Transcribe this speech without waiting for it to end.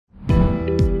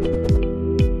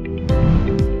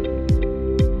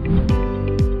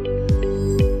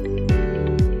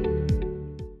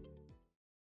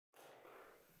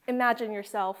imagine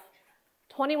yourself,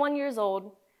 21 years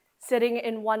old, sitting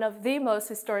in one of the most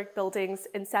historic buildings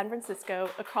in San Francisco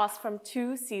across from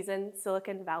two seasoned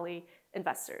Silicon Valley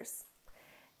investors.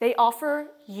 They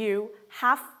offer you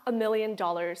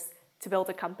 $500,000 to build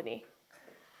a company.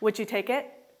 Would you take it?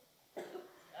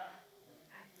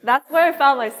 That's where I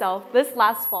found myself this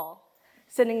last fall,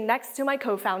 sitting next to my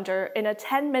co-founder in a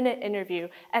 10-minute interview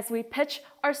as we pitched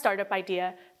our startup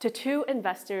idea to two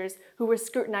investors who were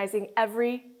scrutinizing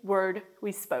every word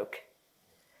we spoke.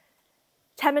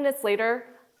 10 minutes later,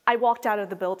 I walked out of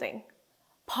the building,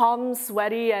 palms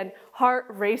sweaty and heart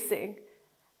racing.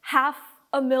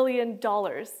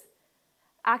 $500,000.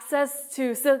 Access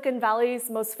to Silicon Valley's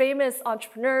most famous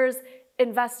entrepreneurs,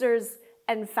 investors,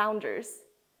 and founders.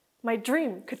 My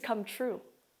dream could come true.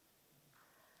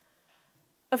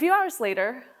 A few hours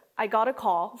later, I got a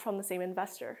call from the same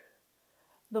investor.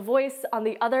 The voice on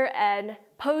the other end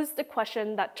posed a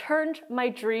question that turned my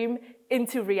dream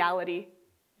into reality.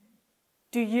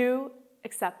 Do you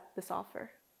accept this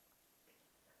offer?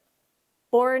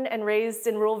 Born and raised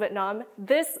in rural Vietnam,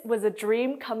 this was a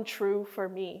dream come true for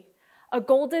me, a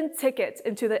golden ticket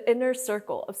into the inner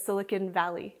circle of Silicon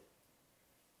Valley.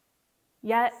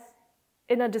 Yet,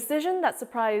 in a decision that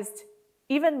surprised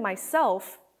even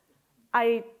myself,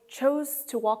 I chose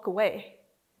to walk away.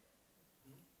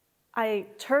 I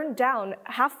turned down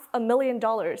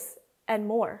 $500,000 and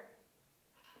more.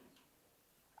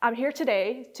 I'm here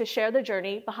today to share the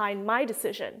journey behind my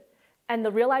decision and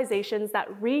the realizations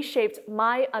that reshaped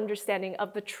my understanding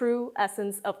of the true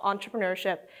essence of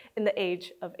entrepreneurship in the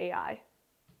age of AI.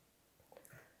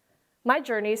 My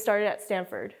journey started at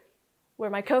Stanford, where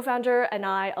my co-founder and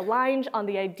I aligned on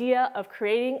the idea of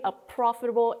creating a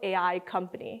profitable AI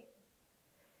company.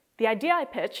 The idea I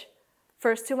pitched,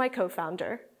 first to my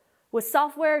co-founder, was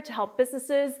software to help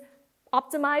businesses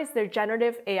optimize their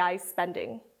generative AI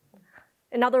spending.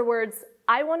 In other words,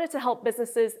 I wanted to help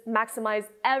businesses maximize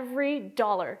every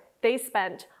dollar they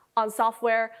spent on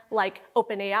software like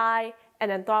OpenAI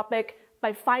and Anthropic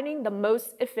by finding the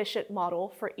most efficient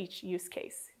model for each use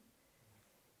case.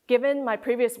 Given my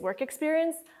previous work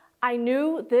experience, I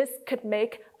knew this could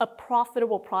make a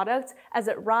profitable product as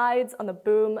it rides on the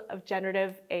boom of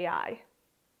generative AI.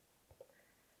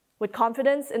 With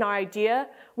confidence in our idea,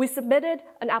 we submitted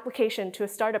an application to a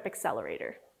startup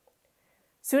accelerator.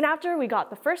 Soon after we got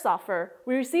the first offer,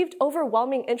 we received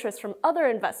overwhelming interest from other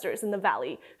investors in the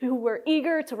Valley who were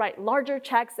eager to write larger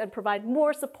checks and provide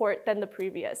more support than the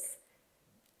previous.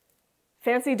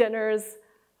 Fancy dinners,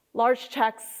 large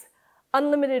checks,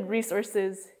 unlimited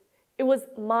resources. It was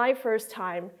my first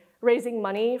time raising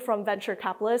money from venture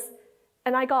capitalists,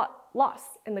 and I got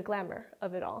lost in the glamour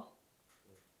of it all.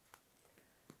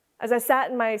 As I sat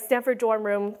in my Stanford dorm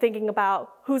room thinking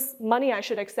about whose money I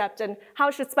should accept and how I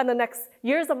should spend the next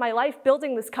years of my life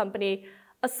building this company,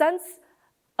 a sense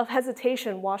of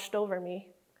hesitation washed over me.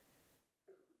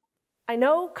 I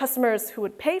know customers who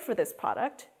would pay for this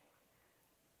product,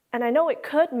 and I know it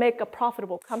could make a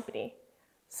profitable company.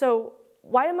 So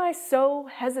why am I so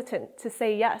hesitant to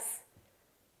say yes?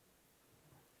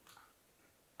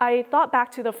 I thought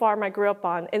back to the farm I grew up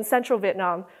on in central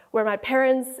Vietnam, where my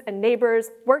parents and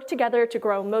neighbors worked together to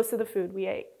grow most of the food we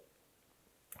ate.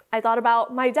 I thought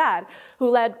about my dad, who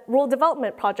led rural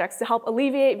development projects to help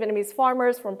alleviate Vietnamese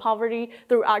farmers from poverty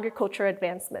through agriculture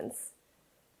advancements.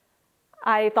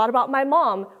 I thought about my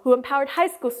mom, who empowered high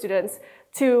school students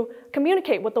to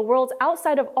communicate with the world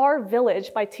outside of our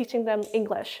village by teaching them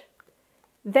English.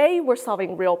 They were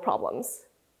solving real problems.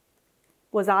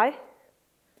 Was I?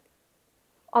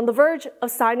 On the verge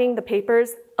of signing the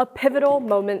papers, a pivotal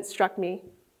moment struck me.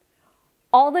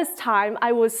 All this time,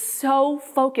 I was so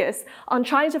focused on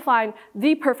trying to find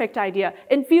the perfect idea,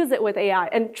 infuse it with AI,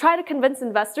 and try to convince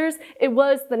investors it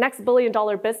was the next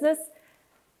billion-dollar business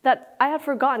that I had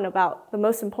forgotten about the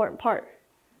most important part,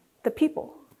 the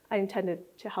people I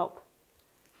intended to help.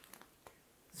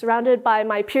 Surrounded by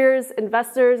my peers,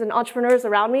 investors, and entrepreneurs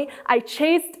around me, I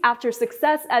chased after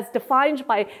success as defined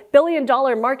by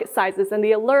billion-dollar market sizes and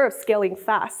the allure of scaling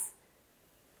fast.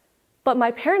 But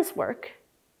my parents' work,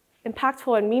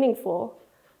 impactful and meaningful,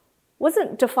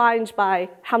 wasn't defined by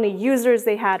how many users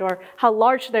they had or how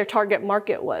large their target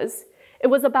market was. It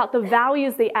was about the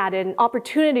values they added and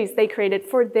opportunities they created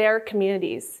for their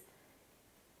communities.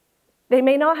 They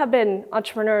may not have been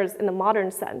entrepreneurs in the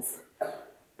modern sense,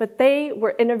 but they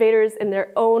were innovators in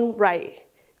their own right,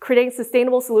 creating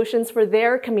sustainable solutions for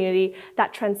their community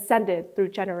that transcended through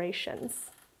generations.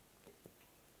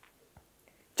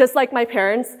 Just like my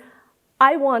parents,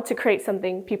 I want to create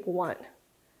something people want,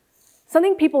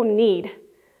 something people need,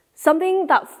 something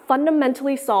that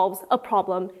fundamentally solves a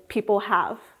problem people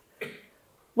have.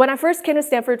 When I first came to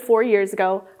Stanford 4 years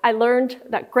ago, I learned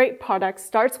that great product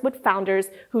starts with founders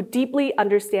who deeply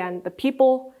understand the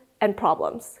people and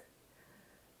problems.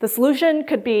 The solution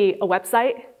could be a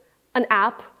website, an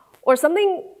app, or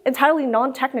something entirely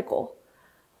non-technical.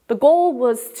 The goal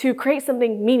was to create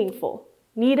something meaningful,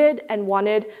 needed and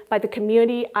wanted by the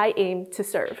community I aim to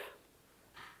serve.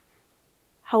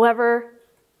 However,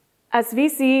 as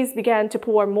VCs began to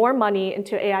pour more money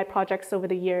into AI projects over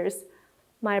the years,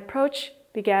 my approach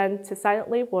began to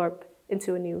silently warp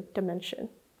into a new dimension.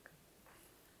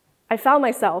 I found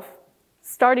myself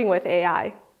starting with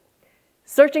AI,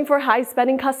 searching for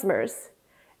high-spending customers,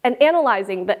 and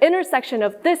analyzing the intersection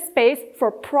of this space for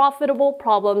profitable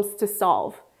problems to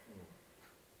solve.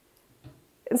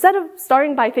 Instead of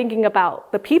starting by thinking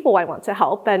about the people I want to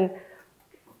help and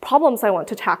problems I want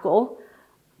to tackle,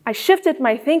 I shifted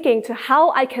my thinking to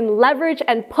how I can leverage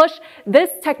and push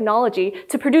this technology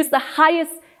to produce the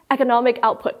highest economic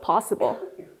output possible.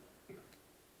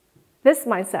 This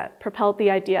mindset propelled the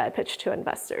idea I pitched to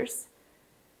investors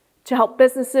to help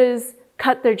businesses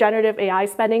cut their generative AI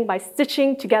spending by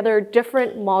stitching together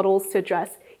different models to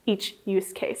address each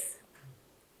use case.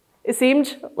 It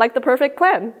seemed like the perfect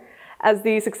plan, as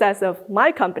the success of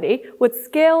my company would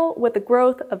scale with the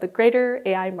growth of the greater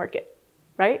AI market,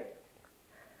 right?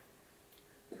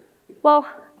 Well,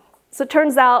 so it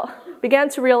turns out, I began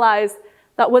to realize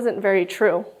that wasn't very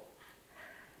true.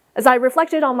 As I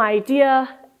reflected on my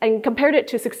idea and compared it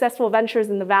to successful ventures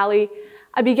in the Valley,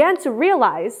 I began to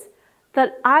realize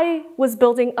that I was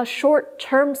building a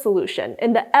short-term solution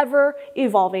in the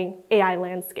ever-evolving AI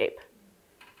landscape.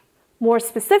 More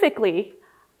specifically,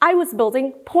 I was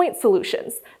building point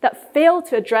solutions that failed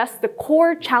to address the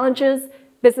core challenges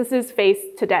businesses face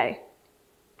today.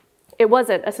 It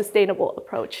wasn't a sustainable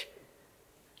approach.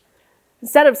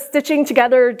 Instead of stitching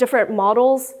together different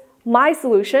models, my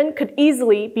solution could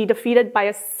easily be defeated by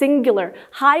a singular,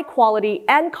 high-quality,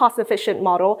 and cost-efficient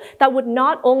model that would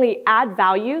not only add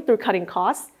value through cutting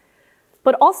costs,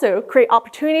 but also create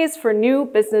opportunities for new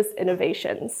business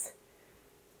innovations.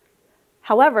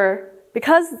 However,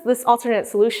 because this alternate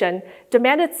solution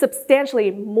demanded substantially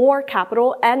more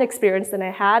capital and experience than I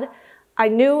had, I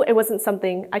knew it wasn't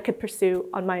something I could pursue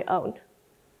on my own.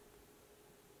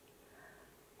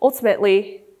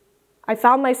 Ultimately, I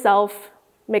found myself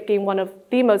making one of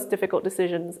the most difficult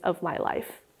decisions of my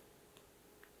life.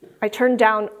 I turned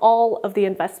down all of the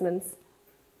investments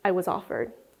I was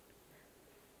offered.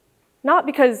 Not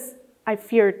because I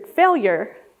feared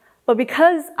failure, but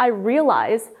because I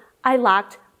realized I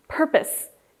lacked purpose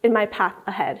in my path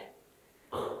ahead.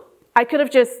 I could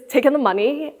have just taken the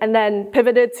money and then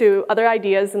pivoted to other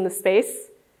ideas in the space.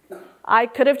 I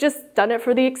could have just done it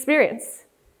for the experience.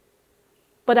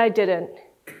 But I didn't.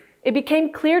 It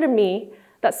became clear to me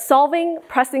that solving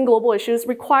pressing global issues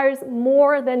requires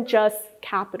more than just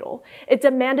capital. It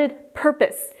demanded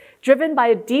purpose, driven by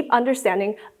a deep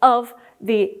understanding of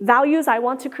the values I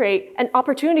want to create and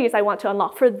opportunities I want to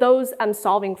unlock for those I'm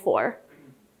solving for.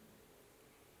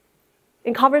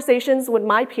 In conversations with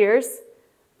my peers,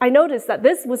 I noticed that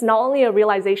this was not only a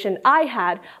realization I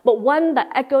had, but one that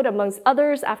echoed amongst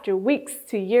others after weeks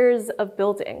to years of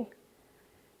building.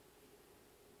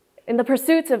 In the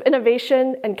pursuit of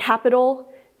innovation and capital,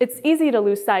 it's easy to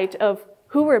lose sight of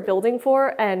who we're building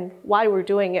for and why we're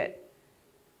doing it.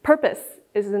 Purpose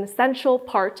is an essential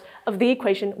part of the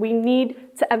equation we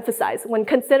need to emphasize when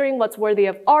considering what's worthy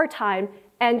of our time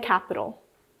and capital.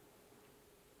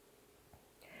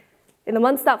 In the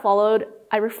months that followed,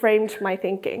 I reframed my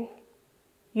thinking,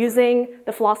 using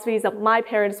the philosophies of my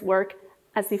parents' work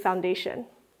as the foundation.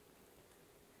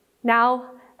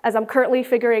 Now, as I'm currently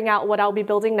figuring out what I'll be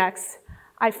building next,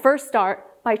 I first start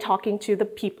by talking to the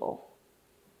people.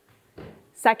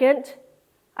 Second,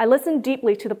 I listen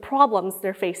deeply to the problems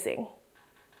they're facing.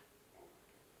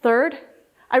 Third,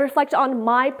 I reflect on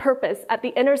my purpose at the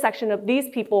intersection of these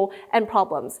people and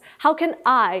problems. How can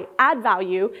I add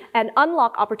value and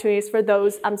unlock opportunities for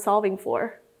those I'm solving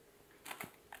for?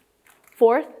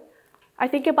 Fourth, I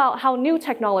think about how new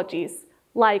technologies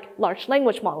like large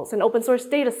language models and open source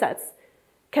data sets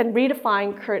can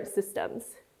redefine current systems.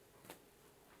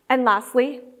 And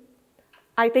lastly,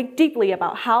 I think deeply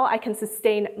about how I can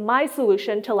sustain my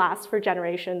solution to last for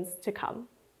generations to come.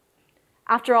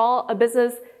 After all, a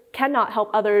business cannot help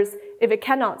others if it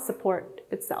cannot support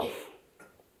itself.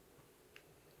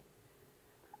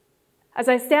 As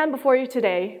I stand before you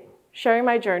today, sharing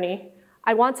my journey,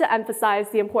 I want to emphasize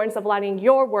the importance of aligning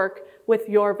your work with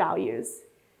your values.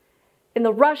 In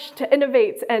the rush to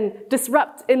innovate and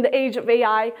disrupt in the age of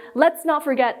AI, let's not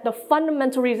forget the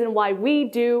fundamental reason why we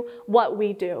do what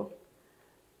we do: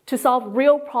 to solve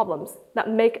real problems that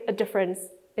make a difference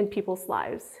in people's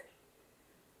lives.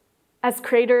 As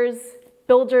creators,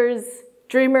 builders,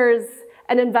 dreamers,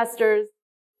 and investors,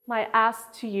 my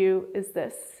ask to you is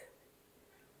this.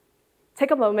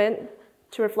 Take a moment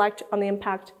to reflect on the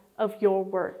impact of your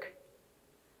work.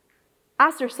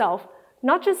 Ask yourself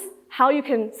not just how you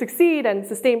can succeed and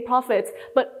sustain profits,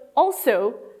 but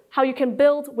also how you can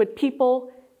build with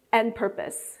people and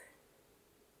purpose.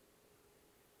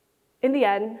 In the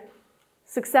end,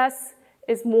 success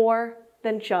is more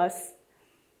than just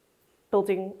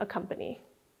building a company.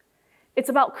 It's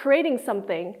about creating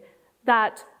something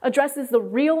that addresses the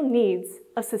real needs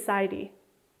of society.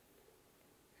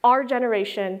 Our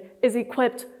generation is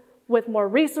equipped with more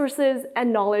resources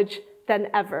and knowledge than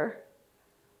ever.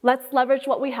 Let's leverage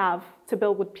what we have to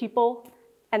build with people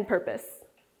and purpose.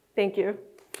 Thank you.